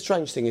 It's a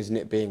strange thing, isn't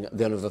it, being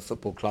the owner of a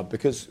football club?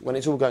 Because when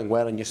it's all going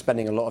well and you're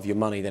spending a lot of your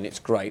money, then it's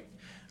great.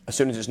 As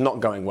soon as it's not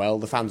going well,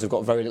 the fans have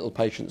got very little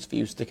patience for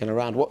you sticking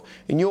around. What,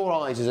 in your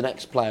eyes as an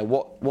ex-player,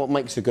 what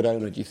makes a good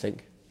owner, do you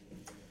think?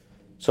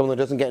 Someone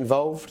that doesn't get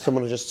involved?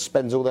 Someone who just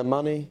spends all their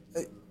money?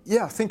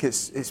 Yeah, I think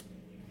it's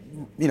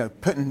you know,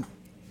 putting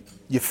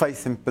your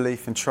faith and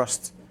belief and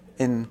trust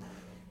in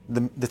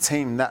the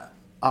team that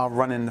are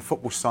running the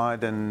football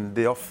side and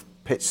the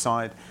off-pitch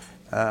side.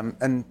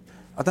 And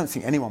I don't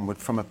think anyone would,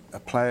 from a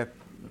player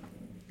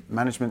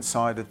management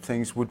side of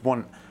things, would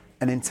want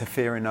an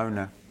interfering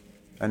owner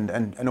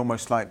and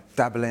almost like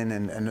dabbling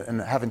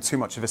and having too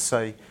much of a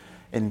say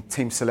in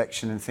team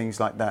selection and things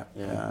like that.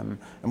 Yeah.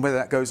 And whether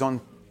that goes on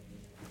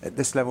at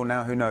this level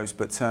now, who knows?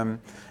 But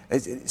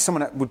it's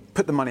someone that would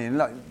put the money in,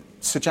 like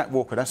Sir Jack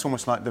Walker. That's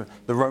almost like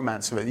the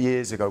romance of it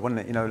years ago,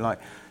 wasn't it? You know, like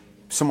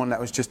someone that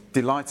was just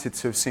delighted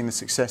to have seen the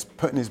success,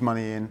 putting his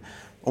money in,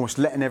 almost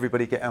letting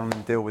everybody get on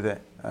and deal with it.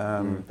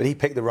 But he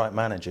picked the right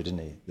manager, didn't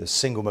he? The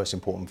single most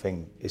important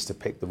thing is to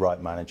pick the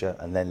right manager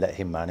and then let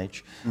him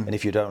manage. And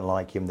if you don't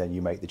like him, then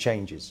you make the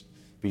changes.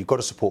 But you've got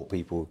to support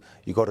people,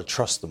 you've got to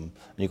trust them,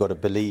 and you've got to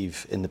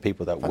believe in the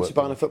people that work. Fancy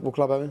buying a football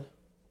club, Owen?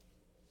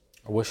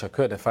 I wish I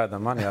could. If I had the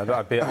money,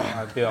 I'd be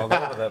all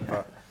over it.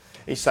 But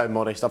he's so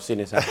modest. I've seen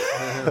his house.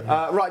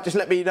 Right, just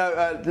let me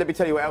know. Let me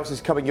tell you what else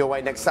is coming your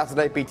way next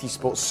Saturday. BT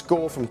Sports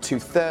Score from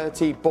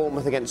 2:30.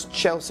 Bournemouth against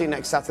Chelsea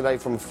next Saturday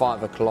from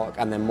 5 o'clock,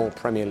 and then more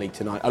Premier League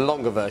tonight. A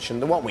longer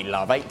version, the one we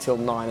love, 8 till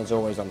 9 as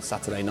always on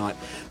Saturday night.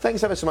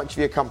 Thanks ever so much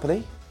for your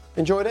company.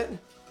 Enjoyed it?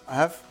 I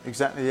have,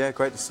 exactly, yeah,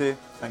 great to see you.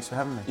 Thanks for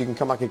having me. You can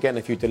come back again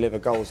if you deliver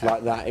goals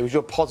like that. It was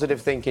your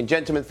positive thinking.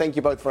 Gentlemen, thank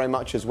you both very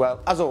much as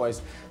well. As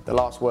always, the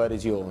last word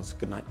is yours.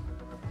 Good night.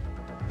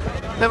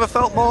 Never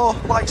felt more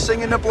like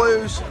singing the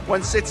blues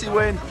when City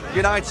win,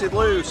 United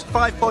lose.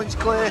 5 points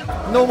clear.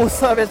 Normal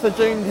service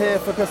resumed here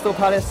for Crystal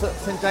Palace at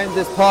St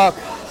James's Park.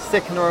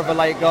 Sickener of a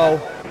late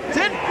goal.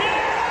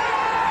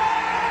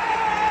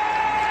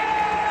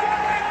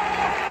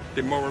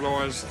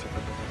 Demoralised.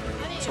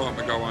 Time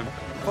to go home.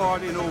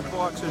 Vardy and all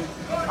Brighton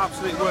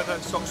absolutely worked their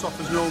socks off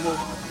as normal.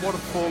 What a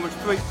performance,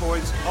 3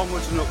 points,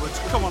 onwards and upwards.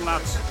 Come on,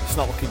 lads. It's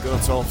not looking good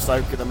at all for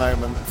Stoke at the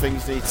moment.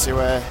 Things need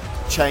to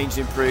change,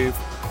 improve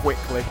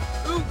quickly.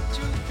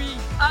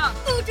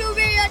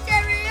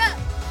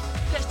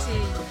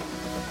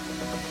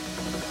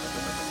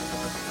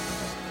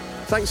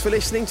 Thanks for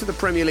listening to the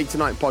Premier League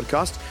Tonight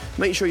podcast.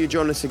 Make sure you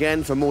join us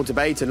again for more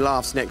debate and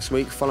laughs next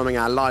week following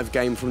our live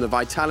game from the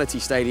Vitality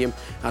Stadium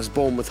as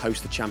Bournemouth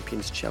host the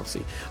champions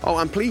Chelsea. Oh,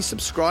 and please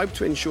subscribe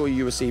to ensure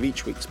you receive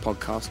each week's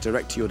podcast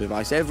direct to your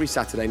device every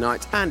Saturday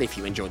night. And if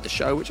you enjoyed the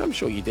show, which I'm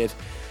sure you did,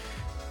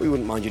 we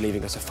wouldn't mind you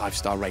leaving us a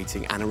 5-star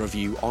rating and a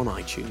review on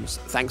iTunes.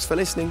 Thanks for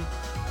listening.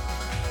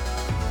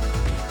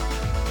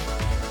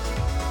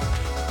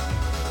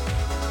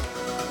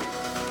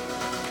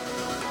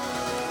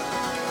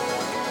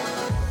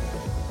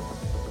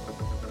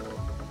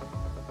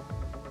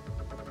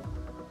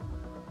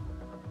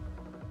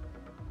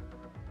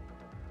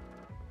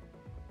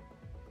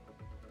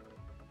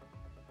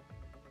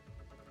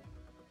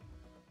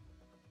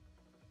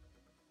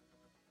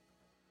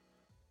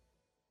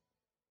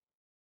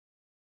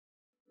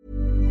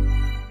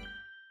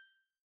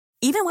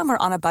 Even when we're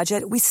on a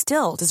budget, we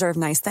still deserve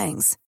nice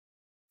things.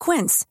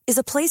 Quince is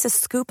a place to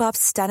scoop up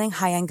stunning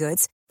high-end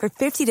goods for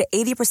 50 to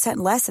 80%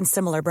 less than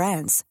similar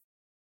brands.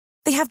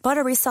 They have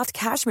buttery soft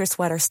cashmere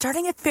sweaters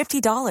starting at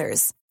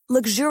 $50,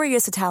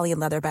 luxurious Italian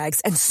leather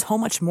bags, and so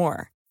much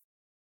more.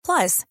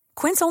 Plus,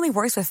 Quince only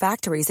works with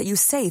factories that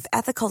use safe,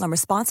 ethical, and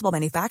responsible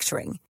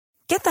manufacturing.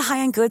 Get the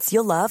high-end goods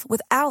you'll love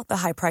without the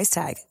high price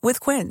tag with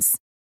Quince.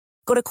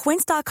 Go to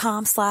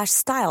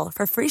quince.com/style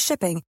for free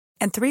shipping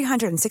and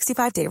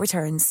 365-day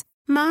returns.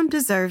 Mom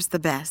deserves the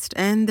best,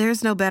 and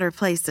there's no better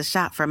place to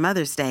shop for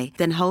Mother's Day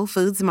than Whole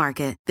Foods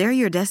Market. They're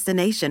your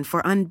destination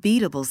for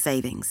unbeatable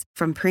savings,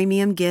 from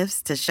premium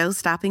gifts to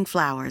show-stopping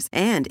flowers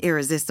and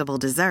irresistible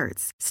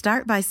desserts.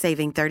 Start by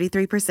saving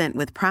 33%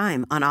 with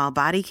Prime on all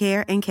body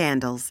care and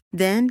candles.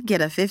 Then get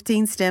a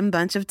 15-stem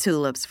bunch of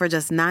tulips for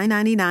just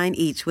 $9.99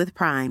 each with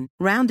Prime.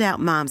 Round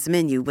out Mom's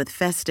menu with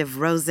festive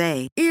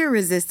rosé,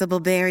 irresistible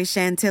berry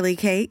chantilly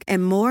cake,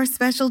 and more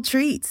special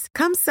treats.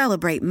 Come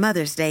celebrate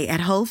Mother's Day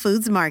at Whole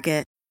Foods Market.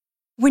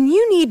 When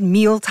you need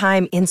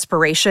mealtime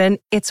inspiration,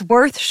 it's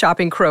worth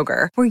shopping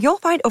Kroger, where you'll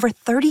find over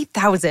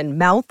 30,000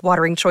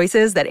 mouth-watering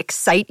choices that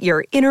excite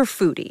your inner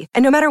foodie.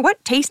 And no matter what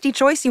tasty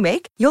choice you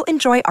make, you'll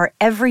enjoy our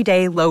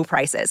everyday low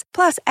prices,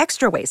 plus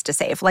extra ways to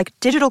save, like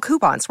digital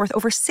coupons worth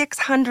over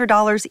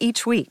 $600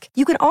 each week.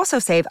 You can also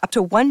save up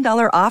to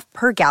 $1 off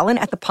per gallon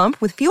at the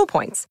pump with fuel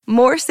points.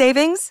 More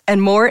savings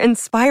and more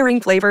inspiring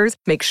flavors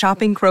make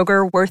shopping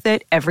Kroger worth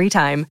it every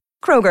time.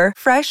 Kroger,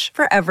 fresh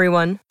for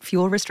everyone.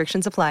 Fuel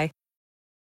restrictions apply.